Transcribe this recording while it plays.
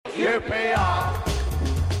QPR,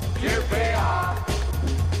 QPR,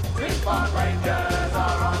 Queen's Rangers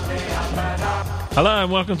are on the up and up. Hello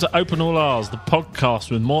and welcome to Open All R's, the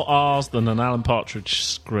podcast with more R's than an Alan Partridge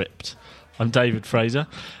script. I'm David Fraser.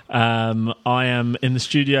 I am in the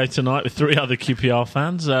studio tonight with three other QPR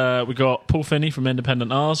fans. We've got Paul Finney from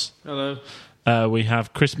Independent R's. Hello. We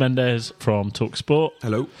have Chris Mendes from TalkSport.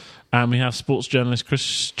 Hello. And we have sports journalist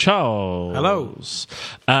Chris Charles. Hello.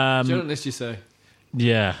 Journalist, you say?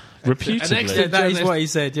 Yeah, reputedly. That is what he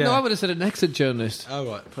said, yeah. No, I would have said an excellent journalist. Oh,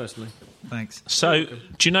 right, personally. Thanks. So,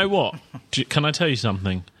 do you know what? Can I tell you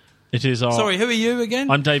something? It is our... Sorry, who are you again?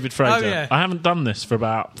 I'm David Fraser. Oh, yeah. I haven't done this for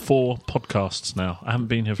about 4 podcasts now. I haven't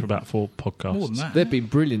been here for about 4 podcasts. More than that. They'd be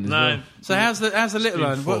brilliant as well. So how's the little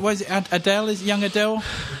one? What is it? Adele? Is it young Adele?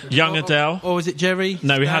 Young Adele. Or is it Jerry?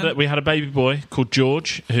 No, we had a baby boy called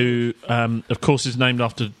George, who, of course, is named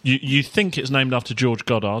after... You think it's named after George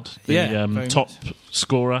Goddard, the top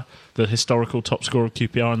scorer, the historical top scorer of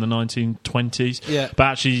QPR in the 1920s. Yeah. But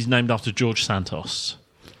actually, he's named after George Santos.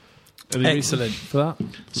 Excellent. For that?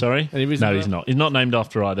 Sorry? Any reason No, for he's that? not. He's not named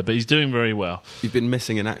after either, but he's doing very well. You've been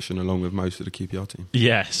missing in action along with most of the QPR team.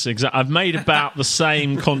 Yes, exactly. I've made about the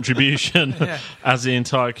same contribution as the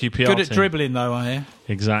entire QPR team. Good at dribbling, though, I hear.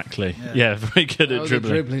 Exactly. Yeah, very good That at was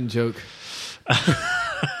dribbling. a dribbling joke.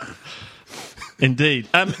 Indeed.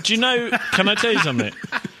 Do you know, can I tell you something?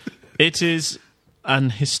 It is an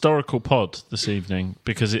historical pod this evening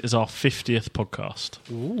because it is our 50th podcast.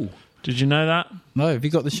 Ooh. Did you know that? No, have you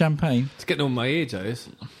got the champagne? It's getting on my ears, Joes.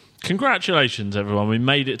 Congratulations, everyone. We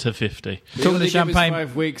made it to 50. Talking of the champagne,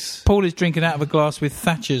 5 weeks. Paul is drinking out of a glass with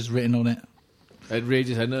Thatcher's written on it,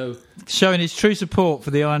 Outrageous, I know. showing his true support for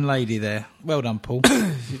the Iron Lady there. Well done, Paul.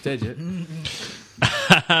 You dead yet?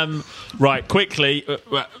 Right, quickly.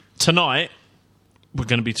 Tonight, we're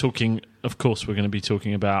going to be talking, of course, we're going to be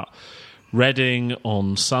talking about Reading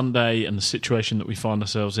on Sunday and the situation that we find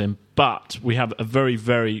ourselves in, but we have a very,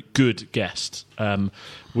 very good guest.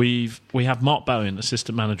 We have Mark Bowen,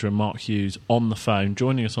 assistant manager, and Mark Hughes on the phone,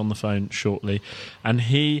 joining us on the phone shortly, and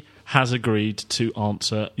he has agreed to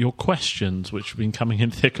answer your questions, which have been coming in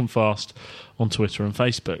thick and fast on Twitter and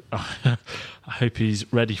Facebook. I hope he's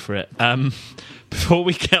ready for it. Before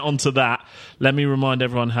we get on to that, let me remind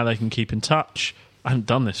everyone how they can keep in touch. I haven't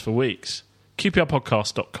done this for weeks.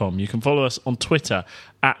 QPRpodcast.com. You can follow us on Twitter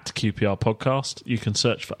at QPR Podcast. You can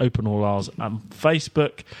search for Open All R's on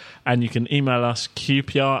Facebook, and you can email us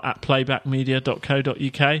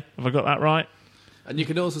qpr@playbackmedia.co.uk. Have I got that right? And you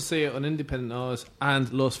can also see it on Independent R's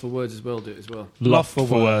and Lost for Words as well. Do it as well. Lost for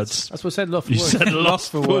words. That's what I said. Lost for You Words. said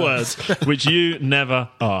lost for words, which you never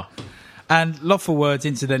are. And Lawful Words,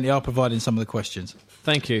 incidentally, are providing some of the questions.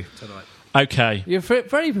 Thank you. Tonight. Okay. You're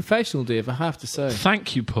very professional, Dave, I have to say.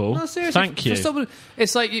 Thank you, Paul. No, seriously. Thank you. For someone,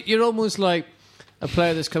 it's like you're almost like a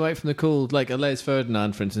player that's come out from the cold, like a Les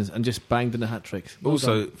Ferdinand, for instance, and just banged in a hat-trick. Well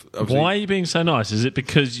Also, done. obviously- Why are you being so nice? Is it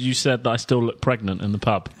because you said that I still look pregnant in the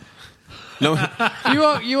pub? No,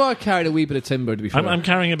 you are carrying a wee bit of timber, to be fair. I'm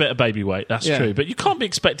carrying a bit of baby weight, that's Yeah. true. But you can't be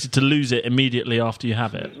expected to lose it immediately after you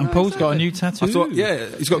have it. And Paul's got a new tattoo. I thought, yeah,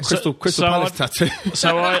 he's got Crystal so Palace tattoo.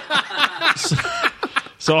 So I...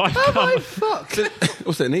 So I've come... Fuck.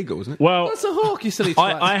 What's that, an eagle, isn't it? Well, That's a hawk, you silly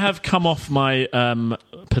twat. I have come off my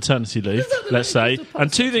paternity leave, let's say,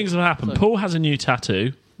 and 2 things have happened. Paul has a new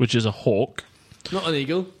tattoo, which is a hawk, Not an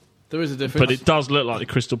eagle. There is a difference. but it does look like the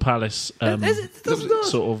Crystal Palace It does not.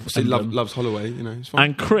 sort of Obviously, emblem. loves Holloway, you know. It's fine.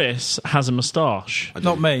 And Chris has a moustache.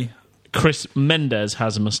 Not me. Chris Mendes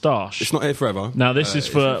has a moustache. It's not here forever. Now, this is it's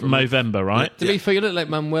for from- Movember, right? To be fair, you look like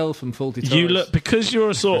Manuel from Faulty Towers. You look, because you're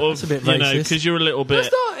a sort of, That's a bit you know, racist. because you're a little bit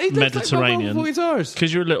That's not. He looks like Manuel from Mediterranean. Faulty Towers.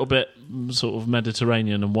 Because you're a little bit sort of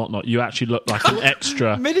Mediterranean and whatnot, you actually look like an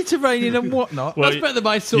extra. Mediterranean and whatnot. Well, That's better than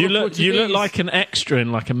my sort you of look Portuguese. like an extra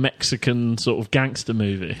in like a Mexican sort of gangster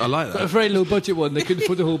movie. I like A that. very low budget one. They couldn't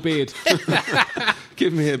put the whole beard.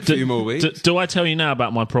 Give me a few more weeks. Do I tell you now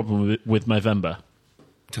about my problem with Movember?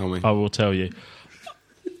 Tell me. I will tell you.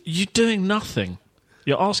 You're doing nothing.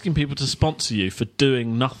 You're asking people to sponsor you for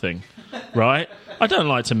doing nothing, right? I don't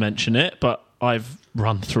like to mention it, but I've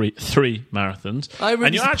run three marathons, I really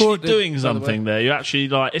and you're actually support it, doing by the something way. there. You're actually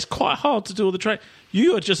like, it's quite hard to do all the training.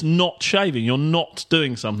 You are just not shaving. You're not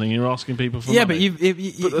doing something. You're asking people for Yeah, money. but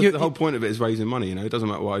But the whole point of it is raising money, you know. It doesn't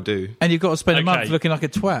matter what I do. and you've got to spend a Okay. month looking like a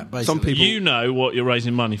twat, basically. Some people... You know what you're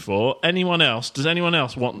raising money for. Anyone else? Does anyone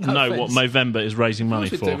else know what offence. Movember is raising money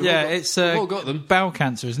we for? do. Yeah, it's We've all got them. bowel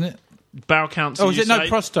cancer, isn't it? Bowel cancer. Oh, is you it? No, say?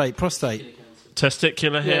 prostate.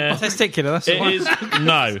 Testicular hair. Testicular, that's the It one. is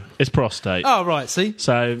no. It's prostate. Oh, right, see?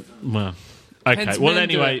 So, well, okay. Hence Well, men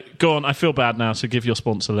do anyway, go on. I feel bad now, so give your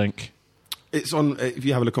sponsor link. It's on. If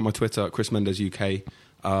you have a look on my Twitter, Chris Mendes UK,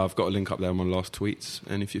 I've got a link up there on my last tweets,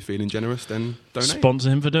 and if you're feeling generous, then donate. Sponsor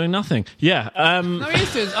him for doing nothing. Yeah. No, he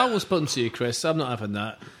says, I will sponsor you, Chris. I'm not having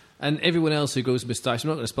that. And everyone else who goes moustache, I'm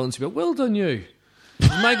not going to sponsor you, but well done you.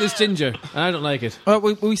 Michael's ginger, and I don't like it.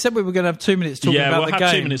 We said we were going to have 2 minutes talking about the game. Yeah, we'll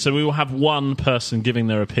have 2 minutes, so we will have one person giving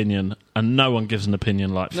their opinion, and no one gives an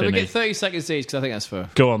opinion like Finney. We get 30 seconds each, because I think that's fair.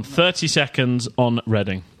 Go on, 30 seconds on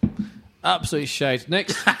Reading. Absolute shade.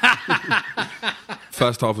 Next.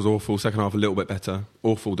 First half was awful. Second half a little bit better.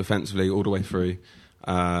 Awful defensively all the way through.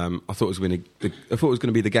 I thought it was going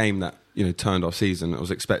to be the game that turned our season. I was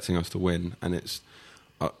expecting us to win, and it's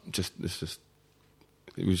just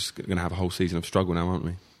we're just going to have a whole season of struggle now, aren't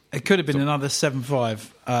we? It could have been another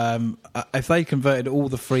 7-5. If they converted all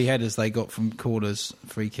the free headers they got from corners,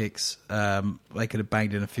 free kicks, they could have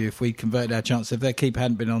banged in a few. If we converted our chance, if their keeper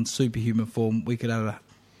hadn't been on superhuman form, we could have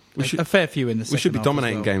a fair few in the second half. We should be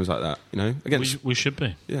dominating games like that, Against we should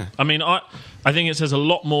be. Yeah. I mean, I think it says a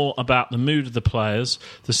lot more about the mood of the players,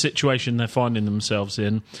 the situation they're finding themselves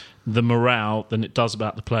in, the morale, than it does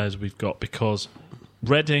about the players we've got, because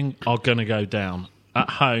Reading are going to go down. At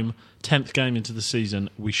home, 10th game into the season,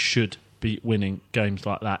 we should be winning games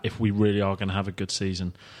like that if we really are going to have a good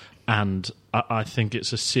season. And I think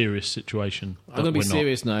it's a serious situation. I'm going to be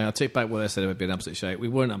serious now. I'll take back what I said about being absolute shite. We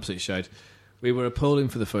weren't absolute shite. We were appalling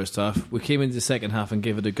for the first half. We came into the second half and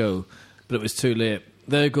gave it a go, but it was too late.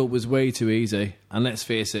 Their goal was way too easy. And let's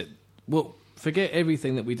face it, forget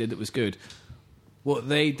everything that we did that was good. What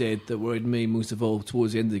they did that worried me most of all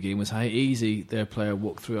towards the end of the game was how easy their player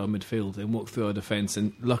walked through our midfield and walked through our defence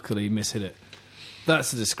and luckily mishit it.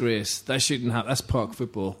 That's a disgrace. That shouldn't happen. That's park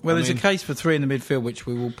football. Well, there's a case for 3 in the midfield which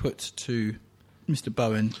we will put to Mr.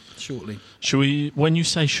 Bowen shortly. Should we, when you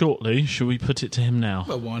say shortly, should we put it to him now?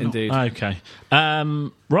 Well, why not? Indeed. Okay.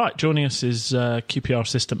 Right, joining us is QPR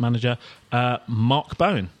Assistant Manager Mark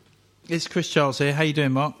Bowen. It's Chris Charles here. How you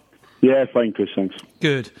doing, Mark? Yeah, fine, Chris, thanks.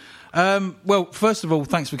 Good. Well, first of all,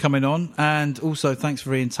 thanks for coming on, and also thanks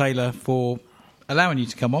for Ian Taylor for allowing you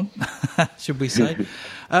to come on, should we say.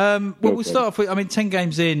 We'll start off with, 10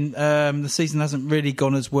 games in, the season hasn't really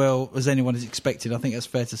gone as well as anyone has expected. I think that's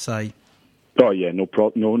fair to say. Oh, yeah, no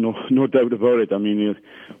doubt about it. I mean,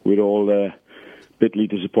 we're all bitterly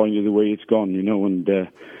disappointed the way it's gone, and...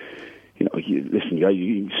 listen, guys,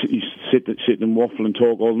 you sit and waffle and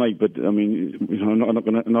talk all night, but I mean, I'm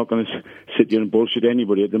not going to sit here and bullshit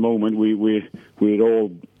anybody. At the moment, we're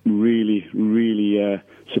all really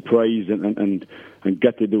surprised and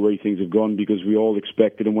gutted the way things have gone, because we all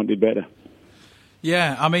expected and wanted better.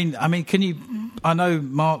 Yeah, I mean, can you? I know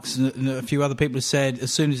Mark's and a few other people have said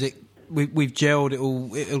as soon as we've gelled,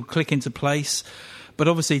 it'll click into place. But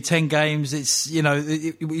obviously, 10 games, it's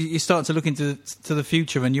you start to look into the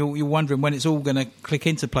future, and you're wondering when it's all going to click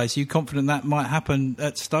into place. Are you confident that might happen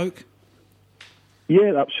at Stoke?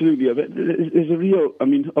 Yeah, absolutely. There's a real. I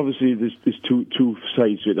mean, obviously, there's two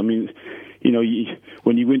sides to it. I mean,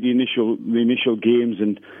 when you win the initial games,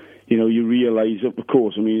 and you realise, of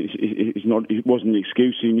course, I mean, it wasn't an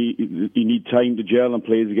excuse. You need time to gel and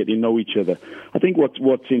players to get to know each other. I think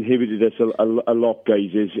what's inhibited us a lot,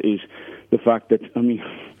 guys, is the fact that, I mean,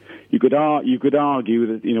 you could argue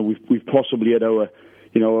that we've possibly had our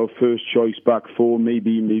first choice back four,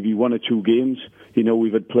 maybe 1 or 2 games.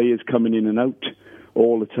 We've had players coming in and out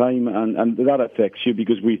all the time, and that affects you,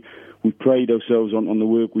 because we pride ourselves on the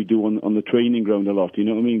work we do on the training ground a lot. You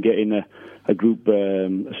know what I mean? Getting a group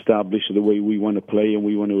established the way we want to play and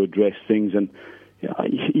we want to address things, and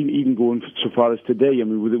even going so far as today. I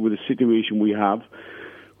mean, with the situation we have,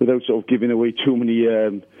 without sort of giving away too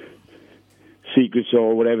many secrets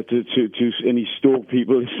or whatever to any Stoke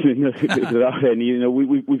people listening to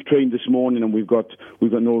that. We've trained this morning, and we've got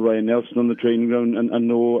no Ryan Nelson on the training ground and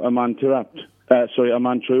no Aman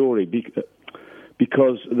Traore,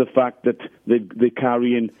 because of the fact that they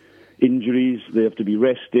carry in injuries, they have to be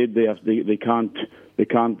rested, they can't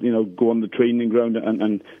go on the training ground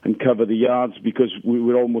and cover the yards, because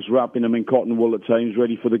we're almost wrapping them in cotton wool at times,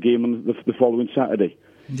 ready for the game on the following Saturday.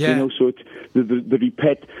 Yeah. So it's the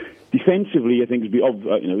repet. Defensively, I think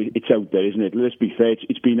it's out there, isn't it? Let's be fair.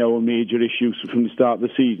 It's been our major issue from the start of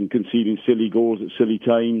the season, conceding silly goals at silly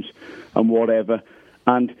times and whatever.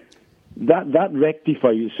 And that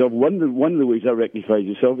rectifies itself. One of the ways that rectifies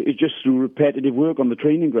itself is just through repetitive work on the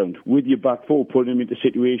training ground with your back four, putting them into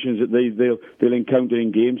situations that they'll encounter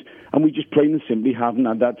in games. And we just plain and simply haven't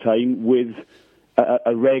had that time with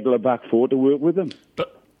a regular back four to work with them.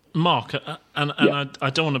 But Mark, I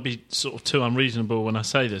don't want to be sort of too unreasonable when I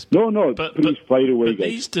say this. But please fire away, guys.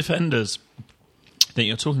 These defenders that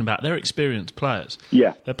you're talking about, they're experienced players.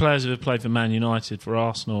 Yeah. They're players who have played for Man United, for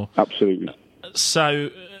Arsenal. Absolutely. So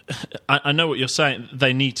I know what you're saying.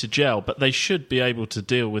 They need to gel, but they should be able to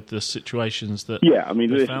deal with the situations that. Yeah, I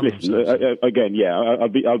mean, listen, again, yeah,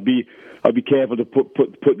 I'll be careful to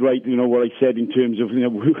put right, what I said in terms of,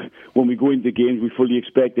 when we go into games, we fully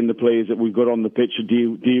expecting the players that we've got on the pitch to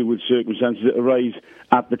deal with circumstances that arise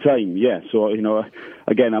at the time. Yeah, so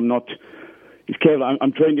again, I'm not. It's careful.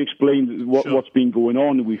 I'm trying to explain what's been going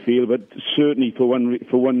on. We feel, but certainly for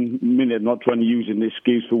one minute, not trying to use an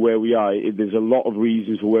excuse for where we are. There's a lot of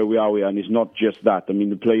reasons for where we are, and it's not just that. I mean,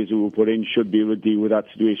 the players who were put in should be able to deal with that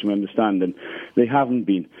situation. We understand, and they haven't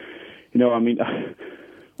been. I mean.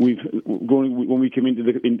 When we came into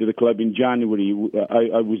the club in January,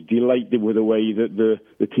 I was delighted with the way that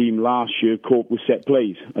the team last year coped with set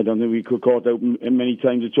plays. I don't think we could caught out many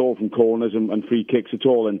times at all from corners and free kicks at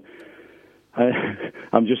all. And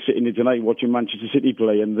I'm just sitting here tonight watching Manchester City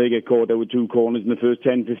play, and they get caught out with 2 corners in the first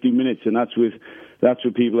 10, 15 minutes, and that's with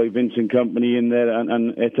people like Vincent Kompany in there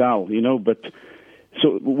and et al. But.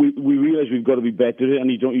 So we realise we've got to be better, and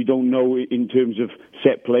you don't know in terms of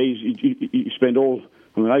set plays. You spend all.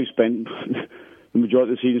 I mean, I've spent the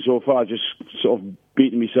majority of the season so far just sort of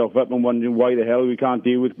beating myself up and wondering why the hell we can't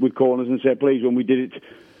deal with corners and set plays when we did it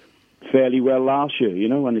fairly well last year,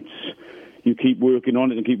 and you keep working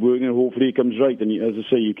on it and keep working and hopefully it comes right. And as I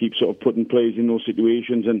say, you keep sort of putting players in those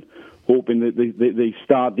situations and hoping that they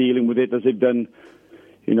start dealing with it as they've done,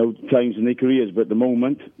 times in their careers. But at the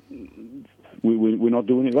moment, we're not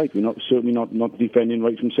doing it right. We're certainly not defending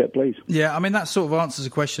right from set plays. Yeah, I mean, that sort of answers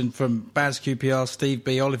a question from Baz QPR, Steve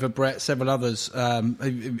B, Oliver Brett, several others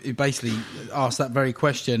who basically asked that very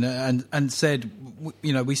question and said,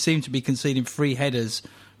 we seem to be conceding 3 headers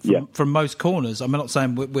from most corners. I'm not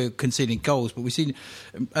saying we're conceding goals, but we've seen,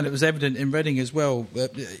 and it was evident in Reading as well,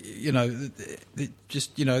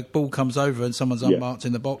 ball comes over and someone's unmarked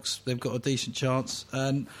in the box, they've got a decent chance.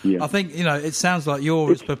 And I think, it sounds like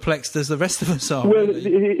you're as perplexed as the rest of us are. Well, it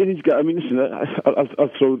is. I mean, listen, I'll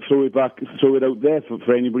throw it back, throw it out there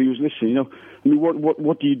for anybody who's listening. I mean,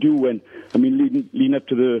 what do you do when? I mean, leading up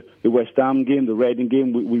to the West Ham game, the Reading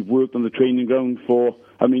game, we've worked on the training ground for.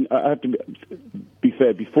 I mean, I have to be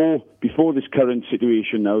fair. Before this current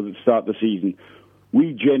situation now, at the start of the season,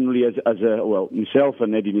 we generally, myself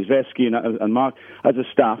and Eddie Nizveski and Mark, as a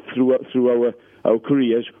staff through our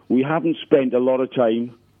careers, we haven't spent a lot of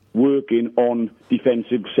time working on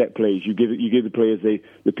defensive set plays. You give the players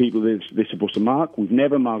the people they're supposed to mark. We've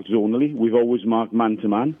never marked zonally. We've always marked man to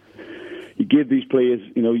man. You give these players,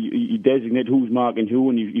 you designate who's marking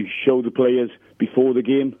who, and you show the players before the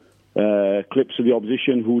game clips of the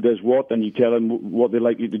opposition, who does what, and you tell them what they're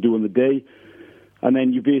likely to do on the day. And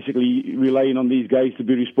then you're basically relying on these guys to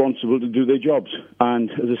be responsible to do their jobs. And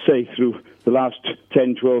as I say, through the last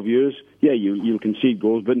 10, 12 years, you'll concede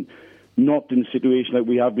goals, but not in a situation like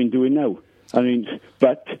we have been doing now. I mean,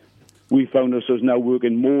 but we found ourselves now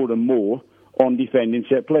working more and more on defending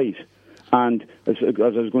set plays. And as I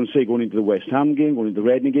was going to say, going into the West Ham game, going into the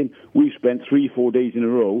Reading game, we've spent 3-4 days in a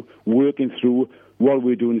row working through what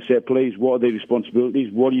we're doing set plays, what are their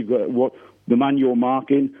responsibilities, what you've got, what the man you're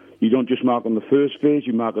marking. You don't just mark on the first phase,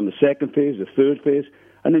 you mark on the second phase, the third phase,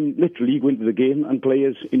 and then literally you go into the game and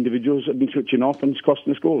players, individuals have been switching off and it's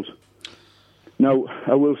costing us goals. Now,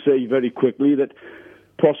 I will say very quickly that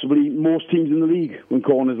possibly most teams in the league, when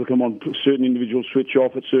corners will come on, certain individuals switch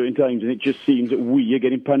off at certain times, and it just seems that we are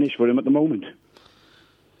getting punished for them at the moment.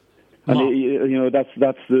 And that's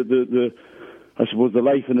the I suppose the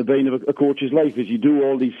life and the bane of a coach's life is you do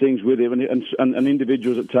all these things with him, and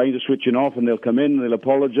individuals at times are switching off, and they'll come in and they'll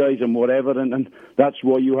apologise and whatever, and that's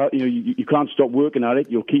why you can't stop working at it.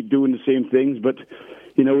 You'll keep doing the same things, but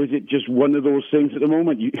is it just one of those things at the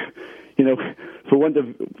moment? For want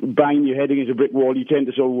of banging your head against a brick wall, you tend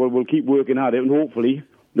to say, well, we'll keep working at it, and hopefully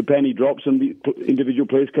the penny drops and the individual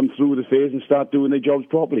players come through the phase and start doing their jobs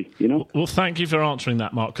properly. Well, thank you for answering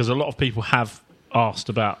that, Mark, because a lot of people have asked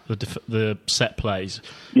about the set plays.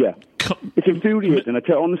 Yeah, it's infuriating. I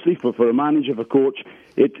tell you, honestly, for a manager, for a coach,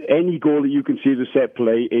 any goal that you can see as a set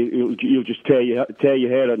play, you'll just tear your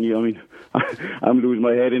hair out. I mean, I'm losing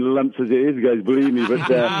my head in lumps as it is, guys. Believe me,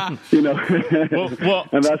 but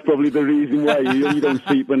and that's probably the reason why you don't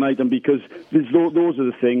sleep at night. And because those are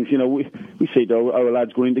the things. We say to our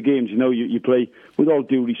lads going into games. You play with all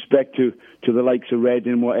due respect to the likes of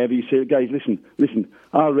Reading and whatever. You say, guys, listen,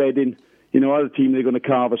 our Reading. Are the team they're going to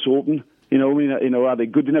carve us open? Are they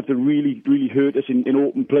good enough to really, really hurt us in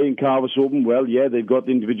open play and carve us open? Well, yeah, they've got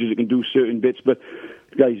individuals that can do certain bits, but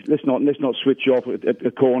guys, let's not switch off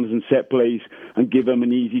at corners and set plays and give them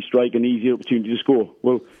an easy strike, an easy opportunity to score.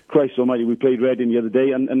 Well, Christ almighty, we played Reading the other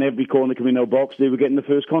day, and every corner coming in our box, they were getting the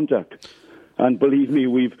first contact. And believe me,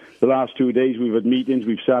 the last 2 days we've had meetings,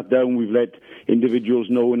 we've sat down, we've let individuals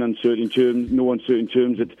know in uncertain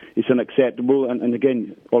terms that it's unacceptable. And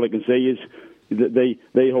again, all I can say is that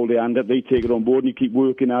they hold their hand up, they take it on board, and you keep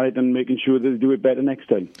working at it and making sure that they do it better next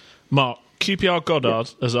time. Mark, QPR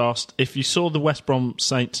Goddard has asked if you saw the West Brom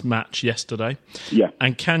Saints match yesterday. Yeah.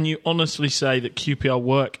 And can you honestly say that QPR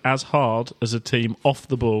work as hard as a team off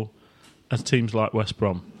the ball as teams like West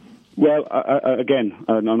Brom? Well, again,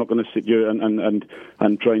 I'm not going to sit here and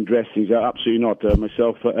try and dress things out. Absolutely not.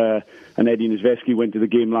 Myself and Eddie Nizveski went to the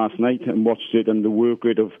game last night and watched it, and the work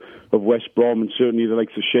rate of West Brom, and certainly the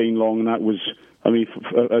likes of Shane Long, and that was, I mean,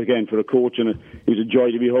 again, for a coach, and it was a joy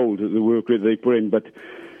to behold the work rate they put in. But,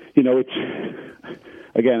 you know, it's,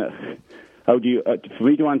 again, how do you, for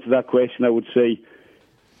me to answer that question, I would say,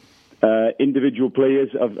 individual players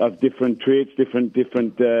have different traits, different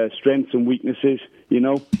strengths and weaknesses. You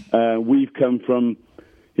know, we've come from,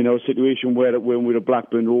 you know, a situation where when we were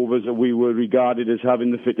Blackburn Rovers, we were regarded as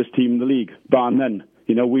having the fittest team in the league, bar none.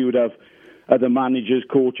 You know, we would have other managers,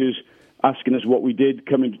 coaches asking us what we did,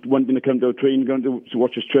 wanting to come to our training, going to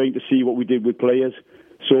watch us train, to see what we did with players.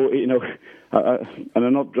 So, you know, and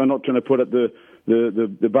I'm not trying to put up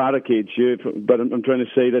the barricades here, but I'm trying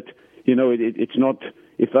to say that, you know, it's not.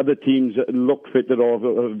 If other teams look fitter or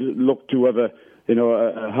look to have a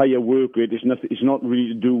higher work rate, it's not really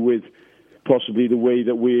to do with possibly the way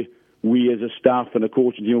that we as a staff and a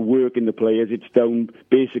coaching team work in the players. It's down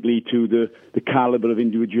basically to the calibre of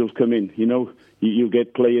individuals come in. You know, you'll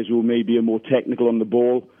get players who maybe are more technical on the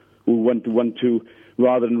ball, who want to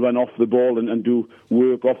rather than run off the ball and do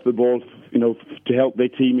work off the ball, you know, to help their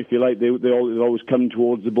team, if you like. They always come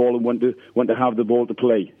towards the ball and want to have the ball to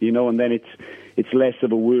play, you know, and then it's less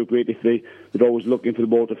of a work rate if they're always looking for the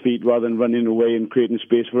ball to feed rather than running away and creating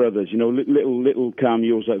space for others, you know, little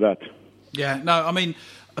cameos like that. Yeah, no, I mean,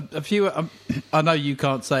 a few. I know you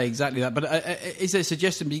can't say exactly that, but is there a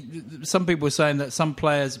suggestion? Some people are saying that some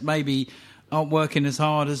players maybe aren't working as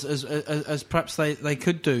hard as perhaps they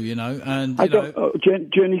could do, you know. And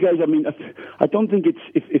Jenny, guys, I mean, I don't think it's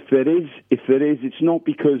if there is, it's not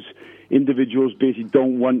because individuals basically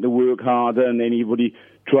don't want to work harder and anybody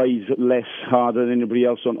tries less harder than anybody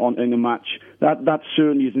else in a match. That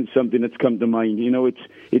certainly isn't something that's come to mind. You know,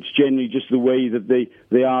 it's generally just the way that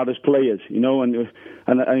they are as players. You know, and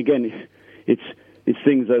again, it's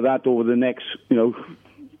things like that over the next, you know,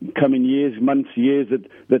 coming years, months, years,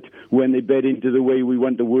 that when they bed into the way we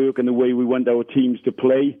want to work and the way we want our teams to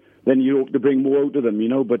play, then you hope to bring more out of them, you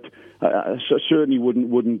know. But I certainly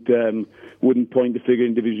wouldn't point the figure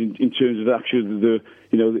individually in terms of actually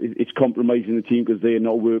it's compromising the team because they are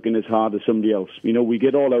not working as hard as somebody else. You know, we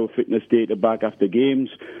get all our fitness data back after games,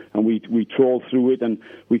 and we trawl through it and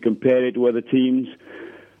we compare it to other teams,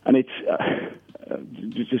 and it's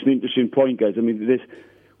just an interesting point, guys. I mean,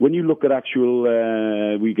 when you look at actual,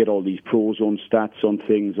 we get all these pro zone stats on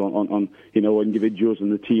things, on you know, individuals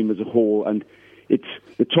and the team as a whole, and it's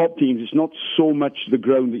the top teams. It's not so much the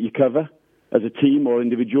ground that you cover as a team or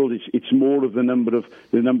individual. It's more of the number of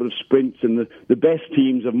sprints, and the best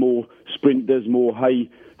teams have more sprinters, more high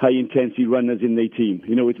intensity runners in their team.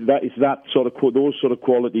 You know, it's that sort of those sort of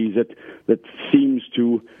qualities that seems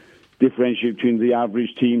to differentiate between the average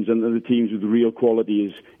teams and the teams with the real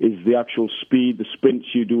quality is the actual speed, the sprints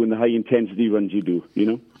you do, and the high intensity runs you do. You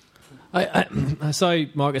know. I saw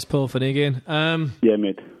Marcus Paul Finnegan. Yeah,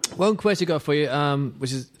 mate. One question I got for you,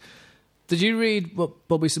 which is, did you read what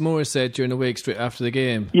Bobby Samora said during the week straight after the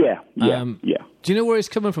game? Yeah. Do you know where he's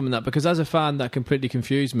coming from in that? Because as a fan, that completely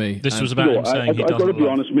confused me. This was about him saying he doesn't. I've got to be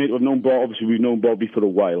honest, mate. We've known Bobby for a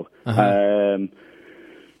while. Uh-huh.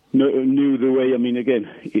 Knew the way. I mean, again,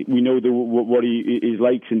 we know what his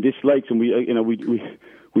likes and dislikes, and we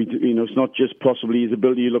it's not just possibly his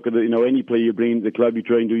ability. You look at any player you bring into the club, you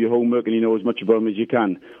try and do your homework, and you know as much about him as you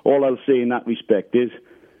can. All I'll say in that respect is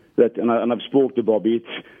that, and I've spoke to Bobby.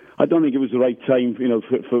 I don't think it was the right time,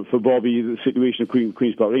 for Bobby, the situation of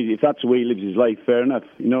Queen's Park Rangers. If that's the way he lives his life, fair enough.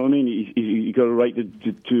 You know what I mean? He's got a right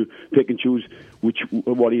to pick and choose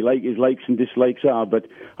what his likes and dislikes are. But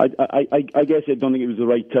I guess I don't think it was the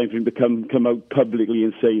right time for him to come out publicly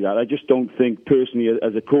and say that. I just don't think, personally,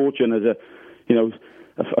 as a coach and as a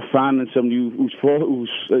fan and somebody who's fallen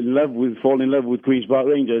in love with Queen's Park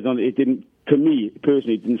Rangers, to me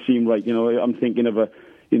personally, it didn't seem right. I'm thinking of a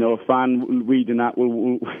fan reading that.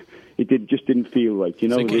 It just didn't feel right.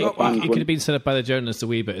 So it could have been set up by the journalists a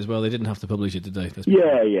wee bit as well. They didn't have to publish it, did they?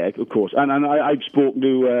 Yeah, of course. And I've spoken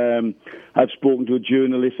to a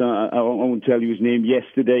journalist. I won't tell you his name,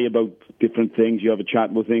 yesterday about different things. You have a chat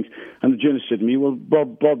about things, and the journalist said to me, "Well,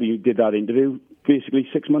 Bobby did that interview basically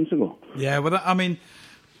 6 months ago." Yeah, well,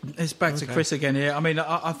 It's back to Chris again here. I mean,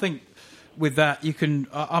 I think with that, you can.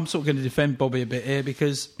 I'm sort of going to defend Bobby a bit here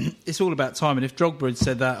because it's all about time. And if Drogba had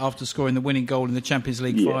said that after scoring the winning goal in the Champions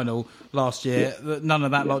League final last year, that none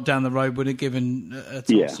of that lot down the road would have given a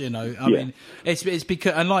toss. You know, I mean, it's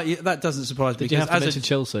because and like that doesn't surprise me. Did you have to mention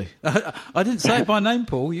Chelsea? I didn't say it by name,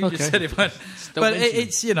 Paul. You just said it. But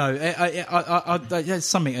it's it's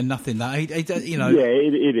something and nothing. That you know. Yeah,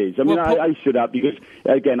 it is. I mean, I stood up because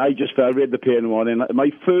again, I read the paper one, and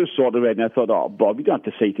my first sort of read, and I thought, oh, Bob, you don't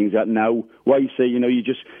have to say things like that now. Why say, you know, you're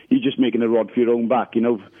just making a rod for your own back, you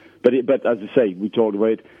know. But as I say, we talked about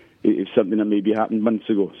it. It's something that maybe happened months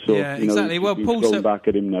ago. So, yeah, exactly. Well, Paul back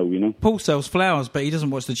at him now, you know. Paul sells flowers, but he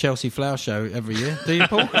doesn't watch the Chelsea Flower Show every year, do you,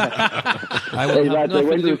 Paul? I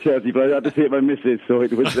went to Chelsea, but I had to take my missus, so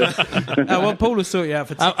it was. Well, Paul will sort you out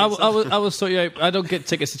for tickets. I will sort you out. I don't get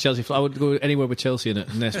tickets to Chelsea. I would go anywhere with Chelsea in it.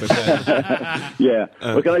 Yeah.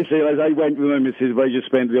 What can I say? As I went with my missus, but I just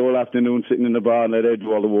spent the whole afternoon sitting in the bar, and I had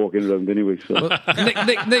all the walking around anyway. So. Well,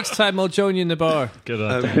 next time I'll join you in the bar. Good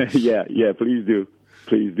idea. Yeah.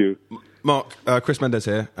 Please do. Mark, Chris Mendes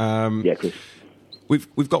here. Chris.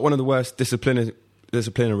 We've got one of the worst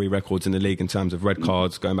disciplinary records in the league in terms of red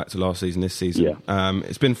cards going back to last season, this season. Yeah.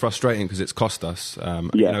 It's been frustrating because it's cost us.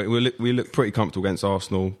 You know, we looked pretty comfortable against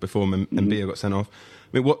Arsenal before Mbia got sent off.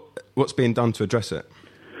 I mean, what's being done to address it?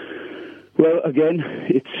 Well, again,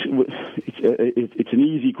 it's an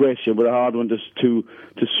easy question, but a hard one to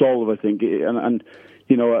solve, I think, and.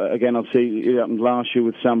 You know, again, I'll say it happened last year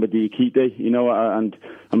with Samba Diakite, you know, and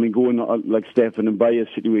I mean, going like Stefan and Bayer's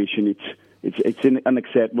situation, it's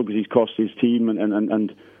unacceptable because he's cost his team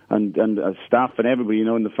and staff and everybody, you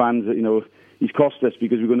know, and the fans, you know, he's cost us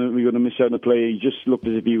because we're going to miss out on a player. He just looked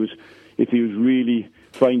as if he was really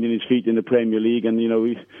finding his feet in the Premier League, and you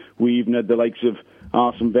know, we even had the likes of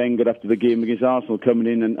Arsene Wenger after the game against Arsenal coming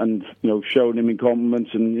in and you know, showing him in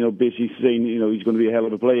compliments and, you know, basically saying, you know, he's going to be a hell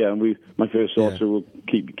of a player. And my first thoughts were,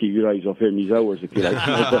 keep your eyes off him. He's ours, if you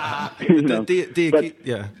like. You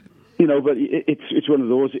know, but it's one of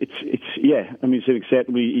those. It's I mean, it's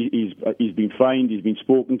acceptable. He's been fined. He's been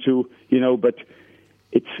spoken to. You know, but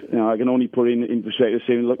it's, you know, I can only put in perspective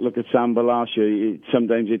saying, look at Samba last year.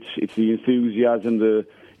 Sometimes it's the enthusiasm,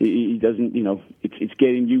 he doesn't, you know, it's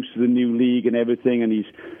getting used to the new league and everything, and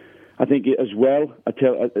I think as well. I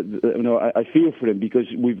feel for him because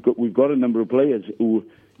we've got a number of players who,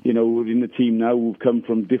 you know, who are in the team now who've come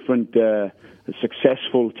from different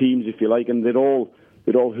successful teams, if you like, and they're all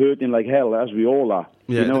hurting like hell, as we all are.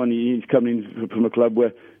 Yeah. You know, and he's coming from a club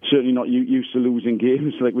where certainly not used to losing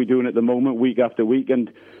games like we're doing at the moment, week after week,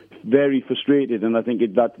 and very frustrated. And I think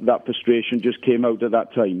that frustration just came out at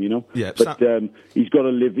that time, you know. Yeah, but he's got to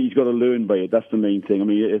learn by it. That's the main thing. I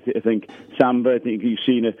mean, I think Samba. I think you've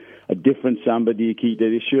seen a different Samba Diakite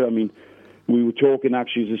this year. I mean, we were talking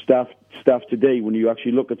actually as a staff today. When you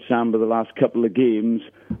actually look at Samba the last couple of games,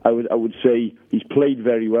 I would say he's played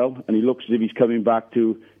very well, and he looks as if he's coming back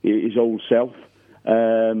to his old self.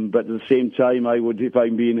 But at the same time, I would, if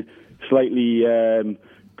I'm being slightly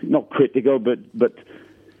not critical, but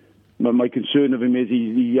my concern of him is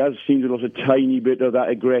he has seemed to lose a tiny bit of that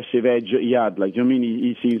aggressive edge that he had. Like, you know what I mean?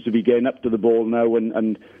 He seems to be getting up to the ball now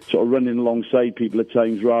and sort of running alongside people at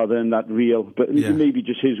times rather than that real. But maybe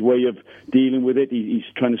just his way of dealing with it. He's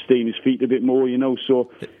trying to stay on his feet a bit more, you know.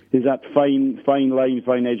 So there's that fine line,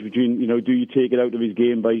 fine edge between, you know, do you take it out of his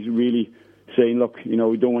game by really saying, look, you know,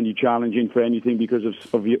 we don't want you challenging for anything because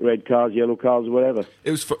of red cards, yellow cards, or whatever.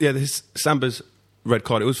 It was this Samba's red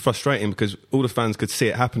card. It was frustrating because all the fans could see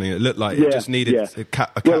it happening. It looked like it just needed a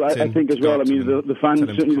captain. Well, I think as well. I mean, the fans,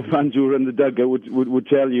 certainly the fans who were in the dugout would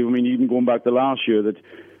tell you. I mean, even going back to last year, that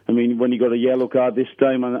I mean, when he got a yellow card this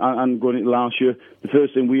time and going into last year, the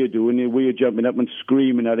first thing we were doing, we were jumping up and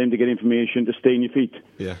screaming at him to get information to stay on your feet.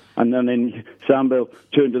 Yeah. And then Samba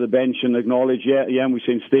turned to the bench and acknowledged, and we're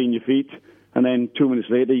saying stay on your feet. And then 2 minutes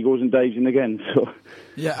later, he goes and dives in again. So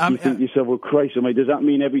you think to yourself, well, Christ, does that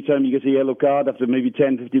mean every time he gets a yellow card, after maybe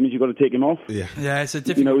 10, 15 minutes, you've got to take him off? Yeah, it's a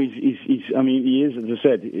difficult... You know, he is, as I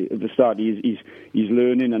said at the start, he's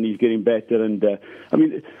learning and he's getting better. And, I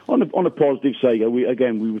mean, on a positive side, we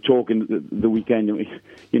were talking the weekend,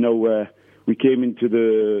 you know, we came into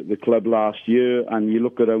the club last year and you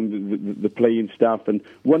look around the playing staff, and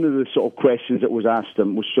one of the sort of questions that was asked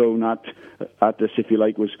them was thrown at us, if you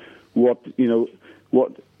like, was... What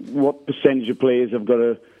percentage of players have got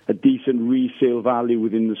a decent resale value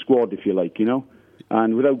within the squad, if you like, you know,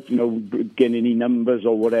 and without, you know, getting any numbers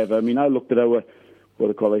or whatever. I mean, I looked at our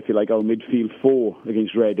midfield four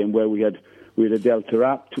against Reading, where we had Adel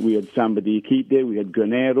Taarabt, we had Samba Diakite, we had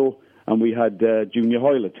Granero, and we had Junior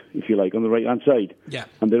Hoylett, if you like, on the right-hand side. Yeah.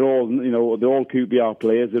 And they're all, they're all QPR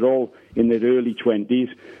players. They're all in their early 20s,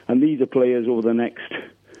 and these are players over the next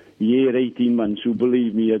year, 18 months, who,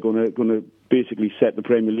 believe me, are going to basically set the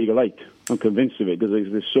Premier League alight. I'm convinced of it, because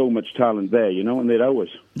there's so much talent there, and they're ours.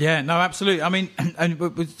 Yeah, no, absolutely. I mean, and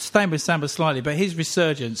we're staying with Samba slightly, but his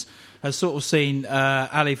resurgence has sort of seen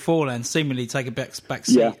Ali Forlan seemingly take a back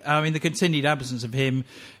seat. Yeah. I mean, the continued absence of him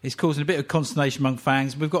is causing a bit of consternation among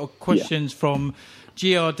fans. We've got questions from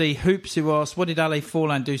GRD Hoops, who asked, what did Ali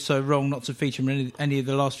Forlan do so wrong not to feature him in any of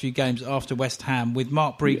the last few games after West Ham, with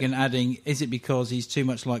Mark Bregan adding, is it because he's too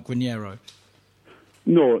much like Guerniero?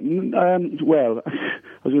 No, well,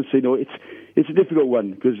 I was going to say no. It's a difficult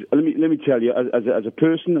one, because let me tell you, as a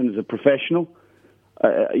person and as a professional,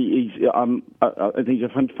 I think he's a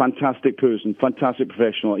fantastic person, fantastic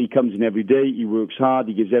professional. He comes in every day, he works hard,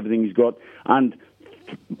 he gives everything he's got, and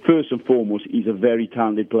first and foremost, he's a very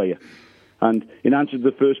talented player. And in answer to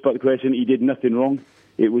the first part of the question, he did nothing wrong.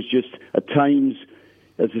 It was just at times,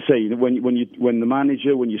 as I say, when the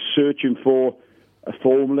manager, when you're searching for a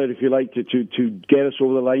formula, if you like, to get us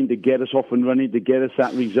over the line, to get us off and running, to get us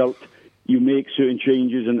that result, you make certain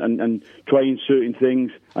changes and trying certain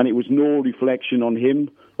things, and it was no reflection on him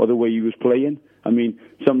or the way he was playing. I mean,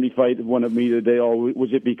 somebody wanted me the other day,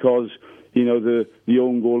 was it because the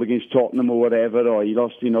own goal against Tottenham or whatever, or he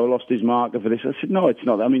lost his marker for this? I said, no, it's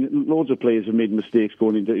not. I mean, loads of players have made mistakes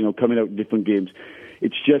going into coming out in different games.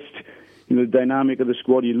 It's just the dynamic of the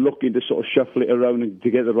squad. You're looking to sort of shuffle it around and to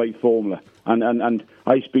get the right formula. And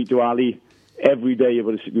I speak to Ali every day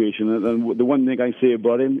about the situation, and the one thing I say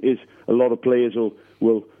about him is a lot of players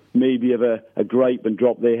will maybe have a gripe and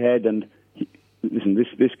drop their head, and listen,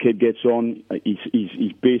 this kid gets on.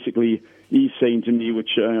 He's basically saying to me,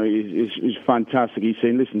 which is fantastic. He's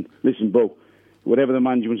saying, listen, Bo, whatever the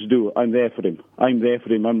manager wants to do, I'm there for him.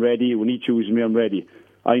 I'm ready. When he chooses me, I'm ready.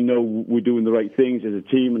 I know we're doing the right things as a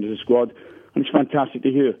team and as a squad, and it's fantastic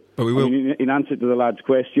to hear. But we will. I mean, in answer to the lad's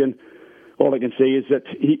question, all I can say is that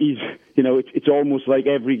he's, it's almost like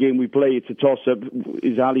every game we play, it's a toss-up.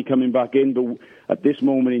 Is Ali coming back in? But at this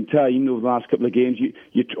moment in time, over the last couple of games,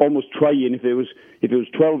 you're almost trying, if it was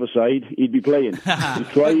 12 aside, he'd be playing. You're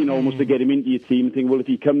trying almost to get him into your team and think, well, if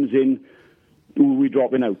he comes in, who are we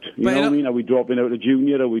dropping out? You know what I mean? Are we dropping out a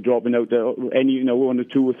junior? Are we dropping out any, one or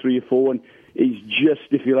two or three or four? And he's just,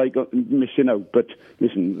 if you like, missing out. But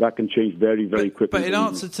listen, that can change very, very quickly. But in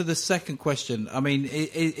answer to the second question, I mean,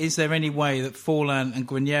 is there any way that Forlan and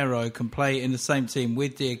Guerniero can play in the same team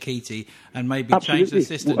with Diakite and maybe change the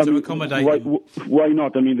system to accommodate them? Why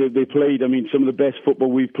not? I mean, they played. I mean, some of the best football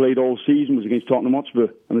we've played all season was against Tottenham Hotspur,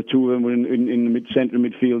 and the two of them were in the centre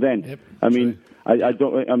midfield end. Yep, I mean, I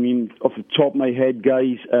don't. I mean, off the top of my head,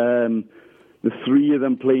 guys. The three of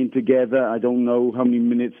them playing together, I don't know how many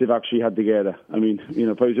minutes they've actually had together. I mean,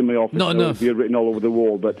 if I was in my office, it would be written all over the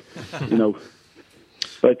wall. But,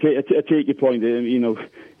 but I take your point.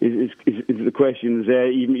 Is the question is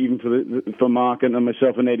there even for Mark and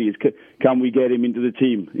myself and Eddie? Is can we get him into the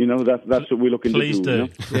team? That's what we're looking to do.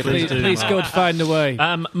 Please, God, find a way.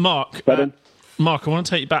 Mark, I want to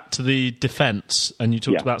take you back to the defence, and you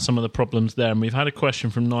talked about some of the problems there. And we've had a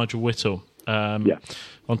question from Nigel Whittle.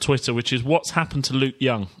 On Twitter, which is, what's happened to Luke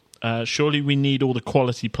Young? Surely we need all the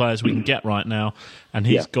quality players we can get right now, and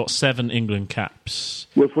he's got 7 England caps.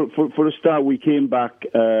 Well, for a start, we came back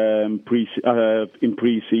in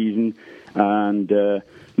pre-season and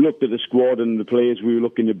looked at the squad and the players we were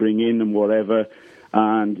looking to bring in and whatever.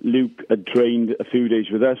 And Luke had trained a few days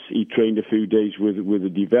with us. He trained a few days with the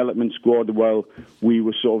development squad while we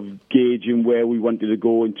were sort of gauging where we wanted to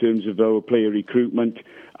go in terms of our player recruitment.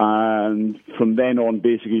 And from then on,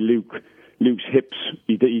 basically, Luke's hips,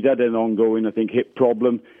 he's had an ongoing, I think, hip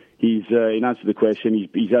problem. He's, in answer to the question,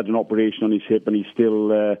 he's had an operation on his hip and he's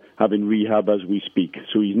still having rehab as we speak.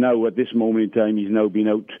 So he's now, at this moment in time, he's now been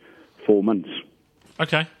out 4 months.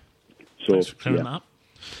 Okay. So, thanks for clearing that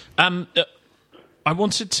up. I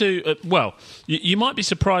wanted to, you might be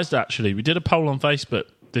surprised, actually. We did a poll on Facebook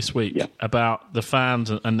this week about the fans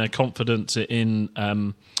and their confidence in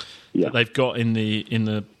that they've got in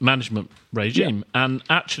the management regime. And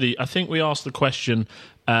actually, I think we asked the question,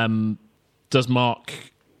 does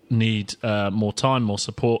Mark need more time, more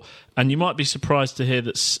support? And you might be surprised to hear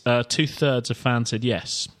that 2/3 of fans said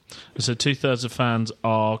yes. So 2/3 of fans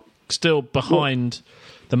are still behind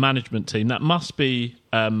the management team. That must be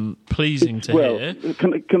pleasing to hear.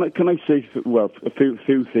 Can I say a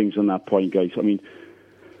few things on that point, guys? I mean,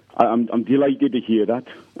 I'm delighted to hear that.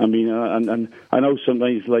 I mean, and I know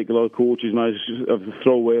sometimes, like a lot of coaches, have the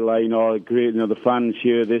throwaway line, "Oh, great, the fans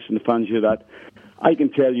hear this and the fans hear that." I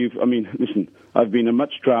can tell you, I mean, listen, I've been a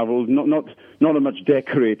much travelled, not a much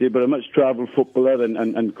decorated, but a much travelled footballer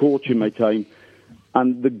and coach in my time.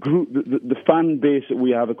 And the group, the fan base that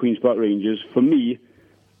we have at Queen's Park Rangers, for me,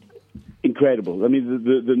 incredible. I mean,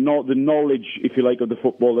 the knowledge, if you like, of the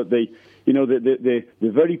football that they, you know, they're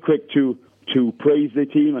very quick to praise their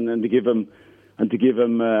team and to give them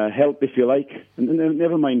help, if you like. And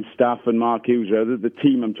never mind staff and Mark Hughes, the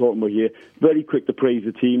team I'm talking about here. Very quick to praise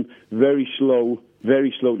the team, very slow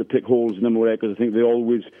to pick holes in them, because I think they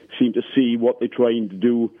always seem to see what they're trying to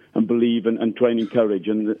do and believe and try and encourage.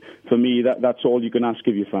 And for me, that's all you can ask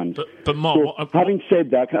of your fans. But Mark, so, having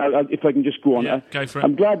said that, if I can just go on, yeah, go for it.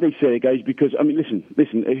 I'm glad they say it, guys, because I mean, listen.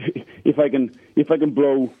 If I can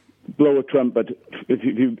blow a trumpet, if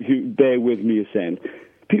you bear with me a second.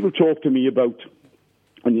 People talk to me about,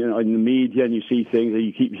 and you know, in the media, and you see things, and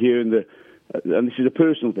you keep hearing and this is a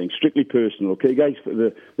personal thing, strictly personal, okay, guys?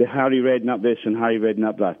 The Harry Redknapp this and Harry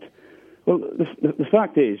Redknapp that. Well, the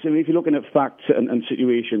fact is, I mean, if you're looking at facts and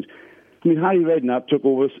situations, I mean, Harry Redknapp took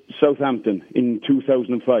over Southampton in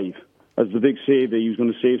 2005 as the big savior. He was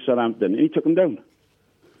going to save Southampton, and he took them down.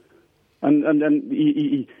 And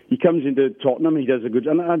he comes into Tottenham. He does a good.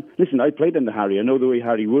 And listen, I played under Harry. I know the way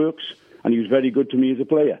Harry works, and he was very good to me as a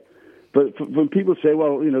player. But when people say,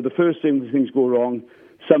 well, you know, the first thing things go wrong,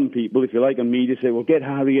 some people, if you like, in media say, well, get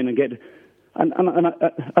Harry in and get. And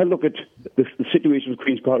I look at the situation with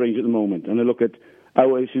Queen's Park Rangers at the moment, and I look at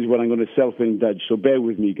this is what I'm going to self-indulge. So bear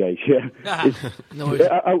with me, guys. Yeah,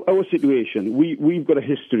 our situation. We've got a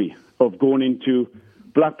history of going into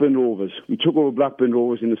Blackburn Rovers. We took over Blackburn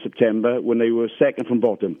Rovers in September when they were second from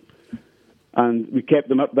bottom. And we kept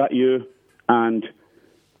them up that year. And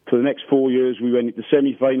for the next 4 years, we went into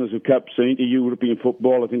semi-finals of Cups and into European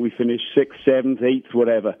football. I think we finished 6th, 7th, 8th,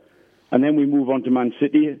 whatever. And then we move on to Man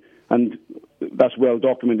City. And that's well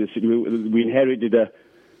documented. We inherited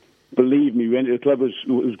believe me, we entered a club that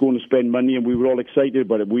was going to spend money and we were all excited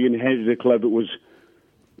about it. We inherited a club that was,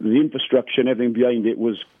 the infrastructure and everything behind it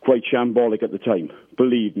was quite shambolic at the time.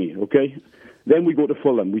 Believe me, okay? Then we go to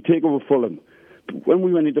Fulham. We take over Fulham. When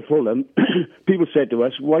we went into Fulham, people said to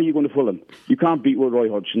us, why are you going to Fulham? You can't beat what Roy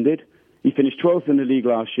Hodgson did. He finished 12th in the league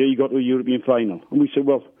last year. He got to a European final. And we said,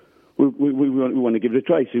 well, we want to give it a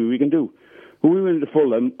try, see what we can do. Well, we went into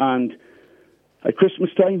Fulham, and at Christmas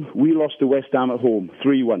time, we lost to West Ham at home,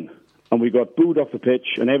 3-1. And we got booed off the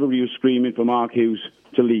pitch, and everybody was screaming for Mark Hughes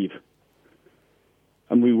to leave.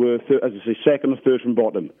 And we were, as I say, second or third from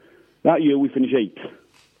bottom. That year, we finished 8th.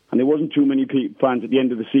 And there wasn't too many fans at the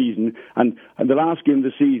end of the season. And the last game of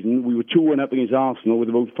the season, we were 2-1 up against Arsenal with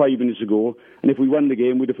about 5 minutes to go. And if we won the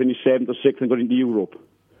game, we'd have finished 7th or 6th and got into Europe.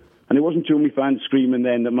 And there wasn't too many fans screaming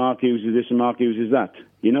then that Mark Hughes is this and Mark Hughes is that,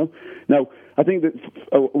 you know? Now, I think that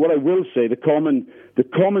what I will say, the common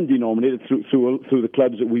denominator through the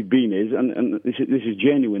clubs that we've been is, and this is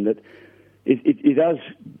genuine, that it has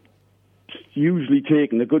usually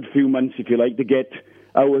taken a good few months, if you like, to get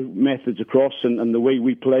our methods across and the way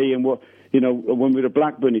we play and what, you know, when we were at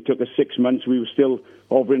Blackburn, it took us 6 months. We were still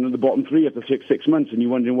hovering in the bottom 3 after six months, and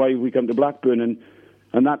you're wondering why we come to Blackburn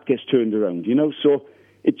and that gets turned around, you know. So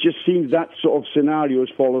it just seems that sort of scenario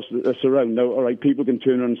follows us around. Now, all right, people can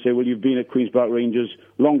turn around and say, well, you've been at Queen's Park Rangers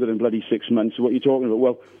longer than bloody 6 months. So what are you talking about?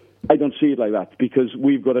 Well, I don't see it like that because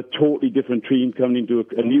we've got a totally different team coming into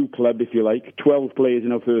a new club, if you like, 12 players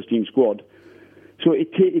in our first team squad. So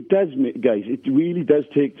it does, guys, it really does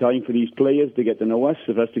take time for these players to get to know us,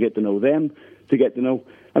 for us to get to know them, to get to know...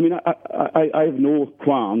 I mean, I have no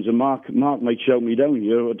qualms, and Mark might shout me down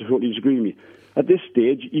here or totally disagree with me. At this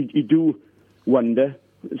stage, you do wonder...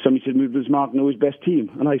 Somebody said, does Mark know his best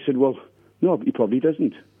team? And I said, well, no, he probably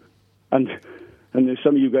doesn't. And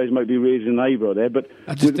some of you guys might be raising an eyebrow there, but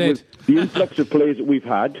with the influx of players that we've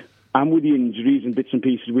had, and with the injuries and bits and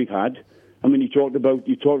pieces we've had, I mean, you talked about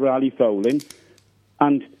Ali Fowling,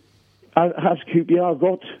 and has QPR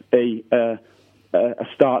got a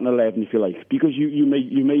starting 11, if you like? Because you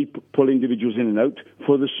may pull individuals in and out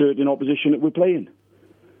for the certain opposition that we're playing.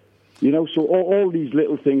 You know, so all these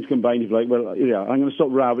little things combined, if you like, well, yeah, I'm going to stop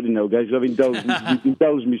rabbiting now, guys. I've indulged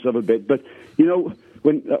myself a bit. But, you know,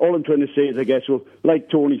 all I'm trying to say is, I guess, well, like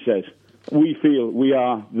Tony says, we feel we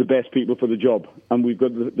are the best people for the job. And we've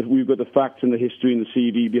got the facts and the history and the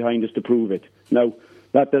CV behind us to prove it. Now,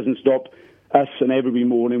 that doesn't stop us and every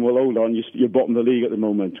morning, well, hold on, you're bottom of the league at the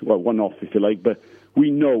moment. Well, one off, if you like. But we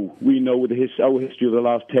know with our history of the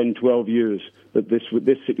last 10, 12 years that this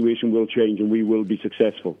situation will change and we will be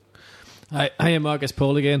successful. Hi, Marcus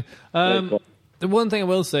Paul again. The one thing I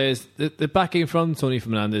will say is the backing from Tony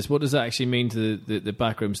Fernandes, what does that actually mean to the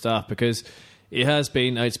backroom staff? Because he has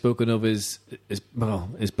been outspoken of his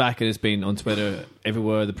backing has been on Twitter,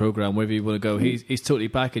 everywhere, the programme, wherever you want to go. He's totally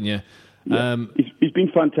backing you. Yeah. He's been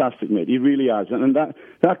fantastic, mate. He really has, and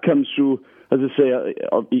that comes through. As I say,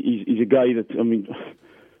 he's a guy that, I mean,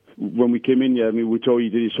 when we came in here, I mean, we told he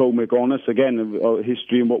did his homework on us again, our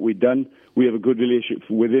history and what we've done. We have a good relationship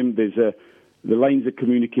with him. There's the lines of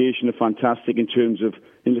communication are fantastic in terms of.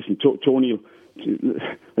 And listen, Tony.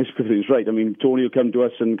 Let's put things right. I mean, Tony will come to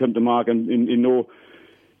us and come to Mark and in no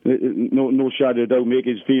shadow of doubt make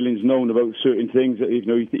his feelings known about certain things.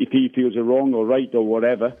 If he feels are wrong or right or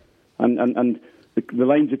whatever, and the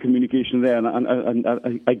lines of communication there. And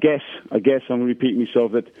I guess I'm repeating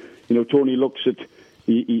myself that Tony looks at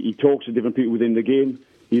he talks to different people within the game.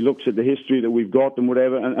 He looks at the history that we've got and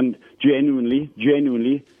whatever, and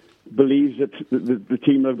genuinely believes that the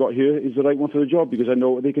team that I've got here is the right one for the job because I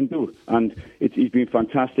know what they can do, and he's been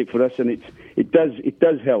fantastic for us, and it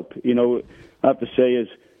does help. I have to say is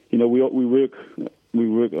we work.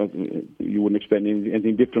 You wouldn't expect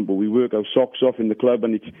anything different, but we work our socks off in the club,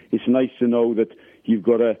 and it's nice to know that you've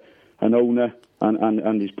got an owner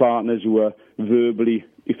and his partners who are verbally,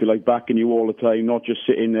 if you like, backing you all the time, not just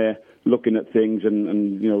sitting there looking at things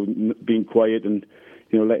and being quiet and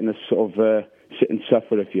letting us sort of sit and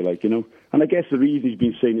suffer, if you like, And I guess the reason he's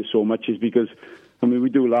been saying it so much is because, I mean, we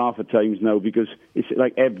do laugh at times now because it's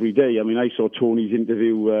like every day. I mean, I saw Tony's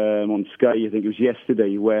interview on Sky, I think it was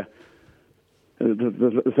yesterday, where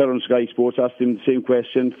the fellow on Sky Sports asked him the same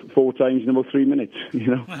question 4 times in about 3 minutes,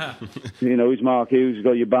 Is Mark Hughes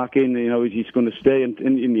got your back in, is he going to stay? And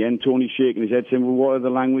in the end, Tony's shaking his head saying, well, what other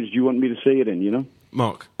language do you want me to say it in,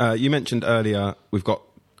 Mark, you mentioned earlier we've got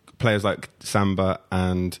players like Samba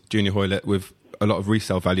and Junior Hoylett with a lot of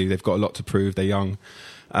resale value. They've got a lot to prove. They're young.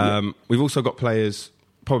 We've also got players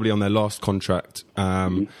probably on their last contract.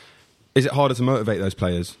 Is it harder to motivate those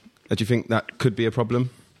players? Do you think that could be a problem?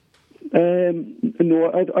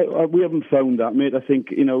 No, we haven't found that, mate. I think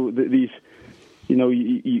these.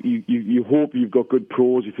 You hope you've got good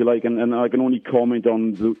pros, if you like, and I can only comment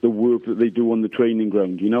on the work that they do on the training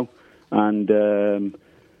ground, and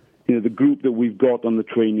the group that we've got on the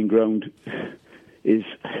training ground is,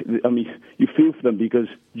 I mean, you feel for them because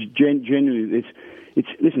genuinely, it's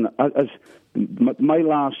listen. As my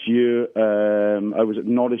last year, I was at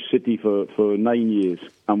Norwich City for 9 years,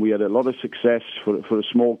 and we had a lot of success for a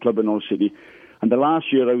small club in Norwich City. And the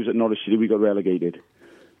last year I was at Norwich City, we got relegated.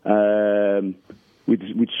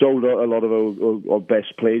 We'd sold a lot of our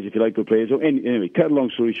best players, if you like, good players. So anyway, cut a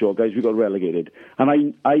long story short, guys, we got relegated.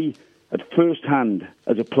 And I at first hand,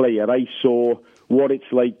 as a player, I saw what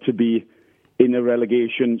it's like to be in a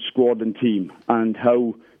relegation squad and team, and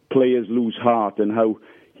how players lose heart, and how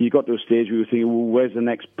you got to a stage where you were thinking, well, where's the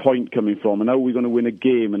next point coming from, and how are we going to win a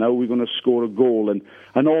game, and how are we going to score a goal,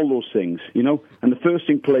 and all those things, And the first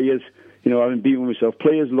thing players, I've been with myself,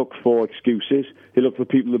 players look for excuses. They look for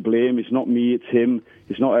people to blame. It's not me, it's him.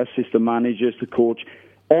 It's not us, it's the manager, it's the coach.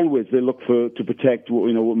 Always they look to protect,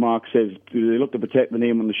 what Mark says. They look to protect the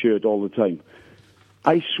name on the shirt all the time.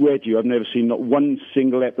 I swear to you, I've never seen not one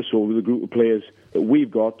single episode with a group of players that we've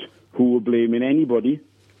got who were blaming anybody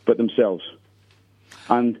but themselves.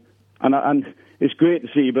 And it's great to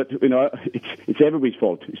see, but it's everybody's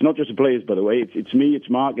fault. It's not just the players, by the way. It's me, it's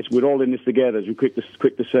Mark. We're all in this together, as we're quick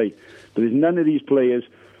to say. But there's none of these players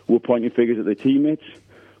who are pointing fingers at their teammates,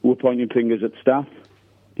 who are pointing fingers at staff.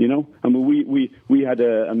 I mean, we had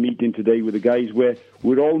a meeting today with the guys where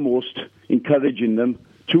we're almost encouraging them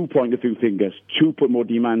to point a few fingers, to put more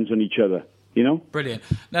demands on each other. Brilliant.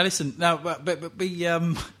 Now listen. Now, but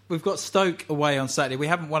we've got Stoke away on Saturday. We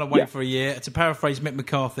haven't won away for a year. To paraphrase Mick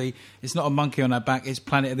McCarthy, it's not a monkey on our back; it's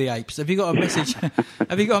Planet of the Apes. Have you got a message?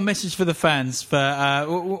 Have you got a message for the fans for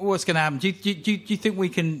what's going to happen? Do you think we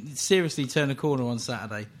can seriously turn a corner on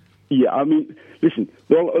Saturday? Yeah, I mean, listen.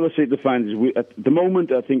 All I say to the fans is, at the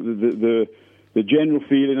moment, I think the general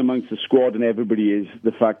feeling amongst the squad and everybody is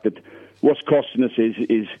the fact that what's costing us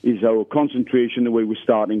is our concentration, the way we're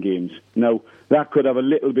starting games. Now, that could have a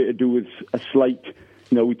little bit to do with a slight,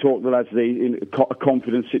 we talked the lads today, in a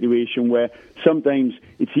confidence situation where sometimes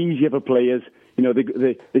it's easier for players,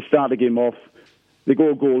 they start a game off, they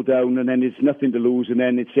go a goal down, and then there's nothing to lose, and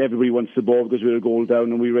then it's everybody wants the ball because we're a goal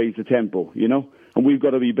down and we raise the tempo, And we've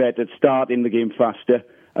got to be better at starting the game faster,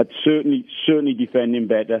 at certainly defending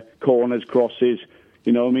better, corners, crosses,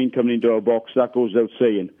 coming into our box, that goes without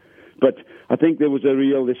saying. But I think there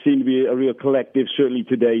seemed to be a real collective, certainly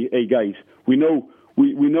today. Hey guys, we know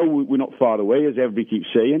we're not far away, as everybody keeps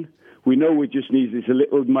saying. We know it just needs, there's a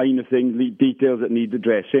little minor things, details that need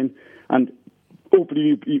addressing. And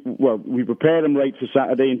hopefully, we prepare them right for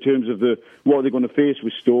Saturday in terms of what they're going to face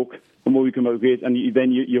with Stoke and what we come out with, and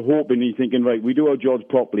then you're hoping and you're thinking, right, we do our jobs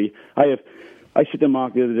properly. I said to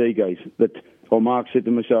Mark the other day, guys, Mark said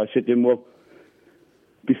to myself, I said to him, well,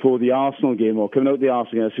 before the Arsenal game or coming out of the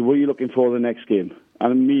Arsenal game, I said, what are you looking for the next game?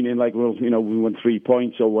 And meaning like, well, we won 3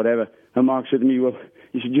 points or whatever. And Mark said to me, well,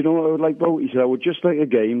 he said, you know what I would like, Bo? He said, I would just like a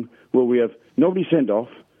game where we have nobody sent off,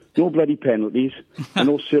 no bloody penalties, and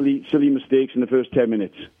no silly mistakes in the first 10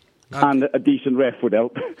 minutes. Okay. And a decent ref would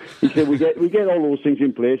help. He said, we get all those things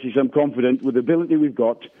in place. He said, I'm confident with the ability we've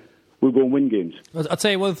got, we'll go and win games. I'll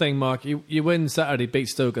tell you one thing, Mark. You win Saturday, beat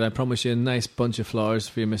Stoke, and I promise you a nice bunch of flowers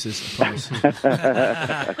for your missus. I promise.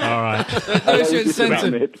 All right. There's your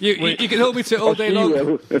incentive. You can hold me to it all day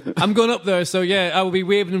long. I'm going up there, so yeah, I will be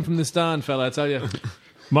waving him from the stand, fella, I tell you.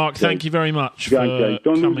 Mark, thank you very much for guys.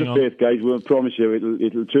 Don't lose coming the on. faith, guys. We'll promise you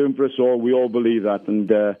it'll turn for us all. We all believe that, and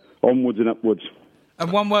onwards and upwards.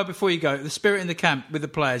 And one word before you go: the spirit in the camp with the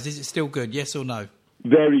players, is it still good? Yes or no?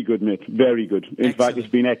 Very good, mate. Very good. In fact, it's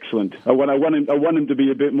been excellent. I want them to be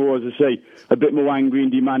a bit more, as I say, a bit more angry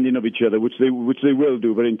and demanding of each other, which they will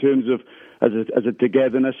do. But in terms of as a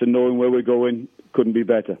togetherness and knowing where we're going, couldn't be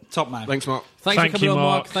better. Top man. Thanks, Mark. Thanks for coming you, on,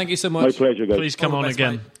 Mark. Thank you so much. My pleasure, guys. Please come All the on best,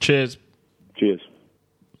 again. mate. Cheers. Cheers.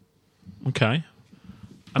 Okay.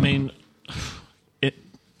 I mean,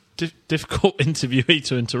 difficult interviewee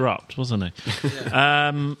to interrupt, wasn't he?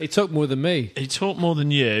 Yeah. He talked more than me. He talked more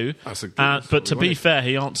than you. That's a but to be fair,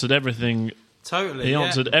 he answered everything. Totally. He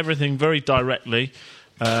answered everything very directly.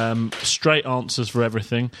 Straight answers for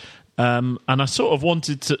everything. And I sort of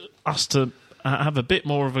wanted us to have a bit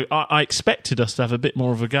more of a... I expected us to have a bit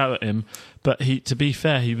more of a go at him, but to be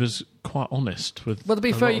fair, he was quite honest with... Well, to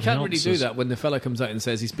be a fair, lot you of can't the really do answers. that when the fella comes out and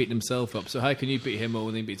says he's beating himself up. So how can you beat him more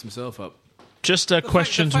when he beats himself up? Just a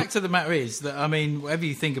question... The fact of the matter is that, I mean, whatever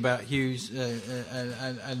you think about Hughes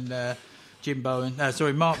and Jim Bowen...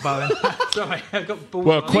 Mark Bowen. Sorry, I got balls.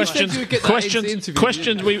 Well, on questions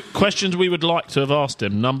we would like to have asked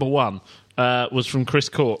him. Number one was from Chris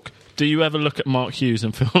Cork. Do you ever look at Mark Hughes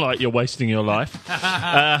and feel like you're wasting your life?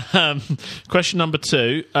 Question number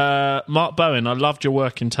two, Mark Bowen, I loved your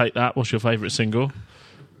work in Take That. What's your favourite single?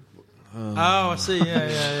 I see.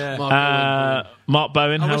 Yeah. Mark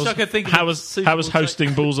Bowen, I wish I could think of how a was suitable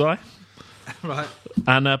hosting Bullseye? Right.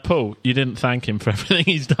 And Paul, you didn't thank him for everything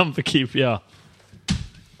he's done for QPR.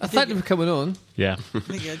 I thanked him for coming on. Yeah.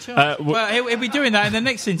 Well, he'll be doing that in the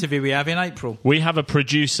next interview we have in April. We have a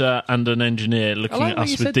producer and an engineer looking like at what us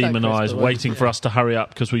you with said there, demon Chris, eyes, by the way. waiting for us to hurry up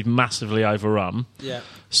because we've massively overrun. Yeah.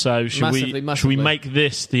 So should we Massively. make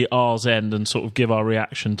this the R's end and sort of give our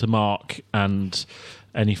reaction to Mark and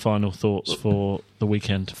any final thoughts for the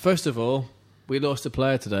weekend? First of all, we lost a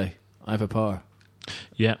player today, Ivor Power.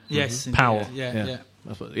 Yeah. Yes. indeed. Powell. Yeah.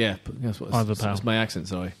 That's what Ivor Powell. it's my accent,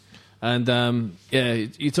 sorry. And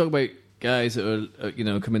you talk about guys that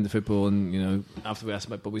are come into football and after we asked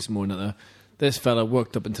about Bobby Smore and that, this fella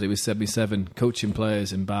worked up until he was 77, coaching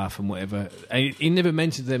players in Bath and whatever. And he never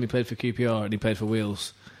mentioned them. He played for QPR and he played for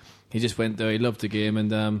Wales. He just went there. He loved the game,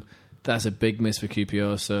 and that's a big miss for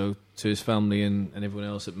QPR. So to his family and everyone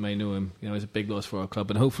else that may know him, it's a big loss for our club.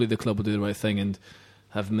 And hopefully the club will do the right thing and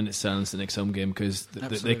have a minute's silence the next home game because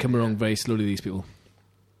they come along very slowly. These people.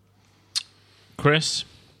 Chris?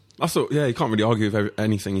 I thought, you can't really argue with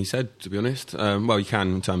anything he said, to be honest. Well, you can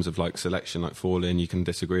in terms of like selection, like Falling, you can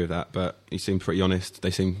disagree with that, but he seemed pretty honest.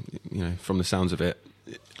 They seem, from the sounds of it,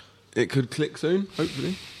 it could click soon,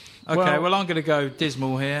 hopefully. Okay, well, I'm going to go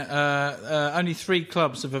dismal here. Only 3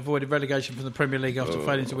 clubs have avoided relegation from the Premier League after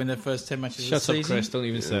failing to win their first 10 matches of the Shut up, season. Chris. Don't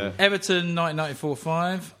even say it. Everton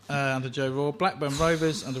 1994-5 under Joe Raw, Blackburn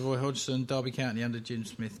Rovers under Roy Hodgson, Derby County under Jim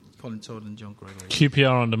Smith, Colin Todd and John Gregory.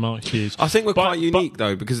 QPR under Mark Hughes. I think we're quite unique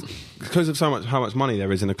though, because of how much money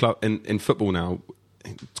there is in a club in football now.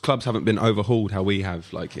 Clubs haven't been overhauled how we have.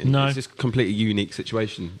 It's just a completely unique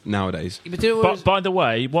situation nowadays. But by the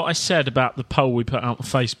way, what I said about the poll we put out on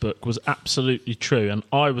Facebook was absolutely true, and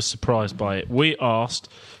I was surprised by it. We asked,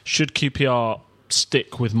 should QPR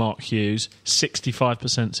stick with Mark Hughes?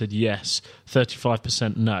 65% said yes,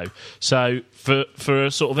 35% no. So for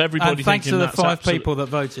sort of everybody, and thanks thinking to the that's 5 people that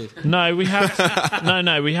voted. No, we had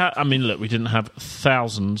we had. I mean, look, we didn't have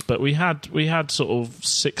thousands, but we had sort of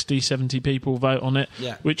 60, 70 people vote on it,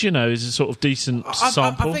 which is a sort of decent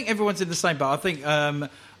sample. I think everyone's in the same boat.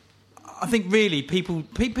 I think really people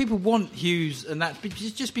want Hughes, and that's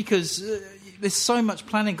just because there's so much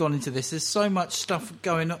planning gone into this. There's so much stuff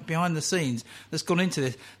going up behind the scenes that's gone into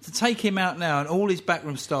this. To take him out now and all his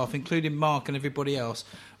backroom staff, including Mark and everybody else,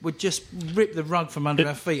 would just rip the rug from under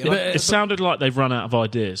our feet. It sounded like they've run out of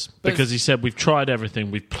ideas because he said we've tried everything,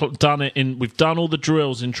 we've done all the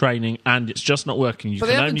drills in training, and it's just not working. You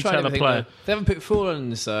can only tell a player. They haven't put Foran on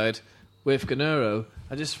the side with Gennaro.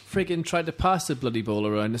 I just frigging tried to pass the bloody ball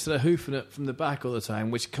around instead of hoofing it from the back all the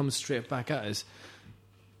time, which comes straight back at us.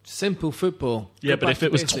 Simple football. Yeah, but if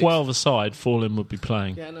it was 12 aside, Forlin would be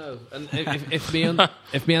playing. Yeah, I know. And if me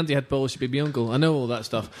auntie had balls, she'd be my uncle. I know all that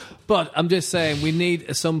stuff. But I'm just saying, we need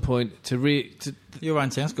at some point to Your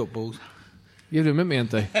auntie has got balls. You haven't met me,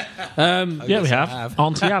 auntie? Yeah, we have.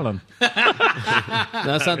 Auntie Allen.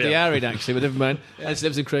 That's Auntie Harried, actually, but never mind. And she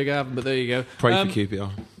lives in Craigavon, but there you go. Pray for QPR.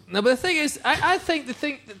 No, but the thing is, I think the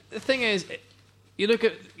thing is, you look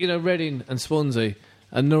at Reading and Swansea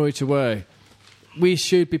and Norwich away. We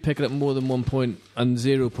should be picking up more than 1 point and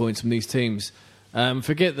 0 points from these teams.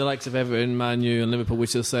 Forget the likes of Everton, Man U and Liverpool,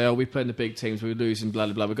 which will say, oh, we're playing the big teams, we're losing, blah,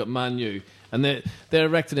 blah, blah. We've got Man U. And they're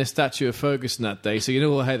erecting a statue of Ferguson that day, so you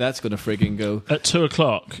know how that's going to frigging go. At 2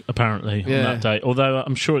 o'clock, apparently, on that day. Although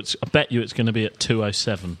I'm sure I bet you it's going to be at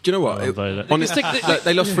 2:07. Do you know what? Honestly,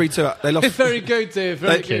 they lost 3-2. They lost. Very good, Dave.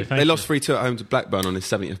 Very good. They lost 3-2 at home to Blackburn on his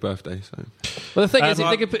 70th birthday. So. Well, the thing is,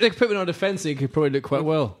 they could put him on defence and he could probably look quite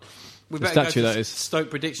well. We the better statue, go that to is. Stoke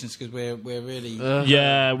predictions because we're really...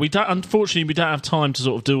 Yeah, we don't. Unfortunately, we don't have time to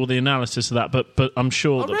sort of do all the analysis of that, but I'm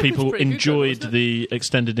sure that people enjoyed the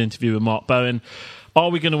extended interview with Mark Bowen. Are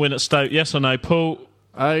we going to win at Stoke? Yes or no, Paul?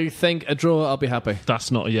 I think a draw, I'll be happy.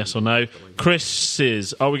 That's not a yes or no. Chris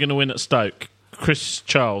is, are we going to win at Stoke? Chris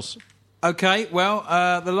Charles. Okay, well,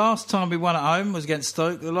 the last time we won at home was against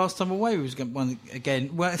Stoke. The last time away we was won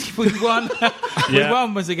again. Well, we won. We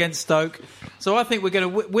won was against Stoke. So I think we're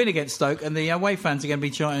going to win against Stoke, and the away fans are going to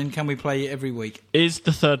be chanting, "Can we play every week?" Is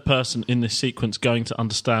the third person in this sequence going to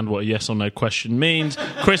understand what a yes or no question means?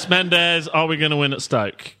 Chris Mendes, are we going to win at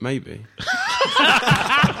Stoke? Maybe. All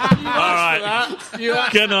right.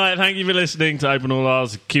 Good night. Thank you for listening to Open All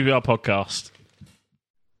Ours QPR podcast.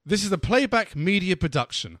 This is a Playback Media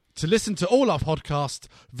production. To listen to all our podcasts,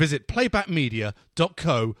 visit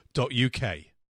playbackmedia.co.uk.